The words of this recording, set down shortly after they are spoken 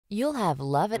You'll have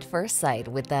love at first sight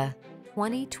with the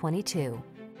 2022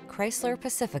 Chrysler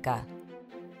Pacifica.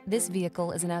 This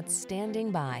vehicle is an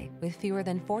outstanding buy with fewer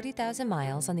than 40,000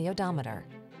 miles on the odometer.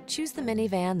 Choose the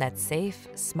minivan that's safe,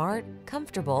 smart,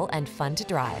 comfortable, and fun to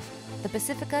drive. The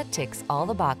Pacifica ticks all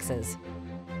the boxes.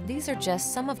 These are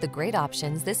just some of the great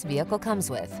options this vehicle comes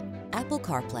with: Apple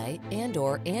CarPlay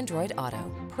and/or Android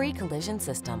Auto, pre-collision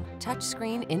system,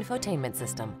 touchscreen infotainment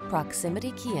system,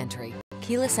 proximity key entry,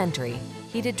 keyless entry,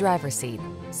 heated driver's seat,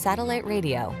 satellite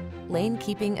radio, lane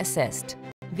keeping assist,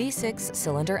 V6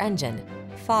 cylinder engine,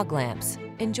 fog lamps.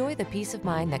 Enjoy the peace of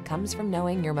mind that comes from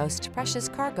knowing your most precious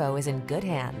cargo is in good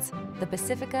hands. The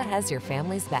Pacifica has your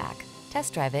family's back.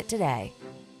 Test drive it today.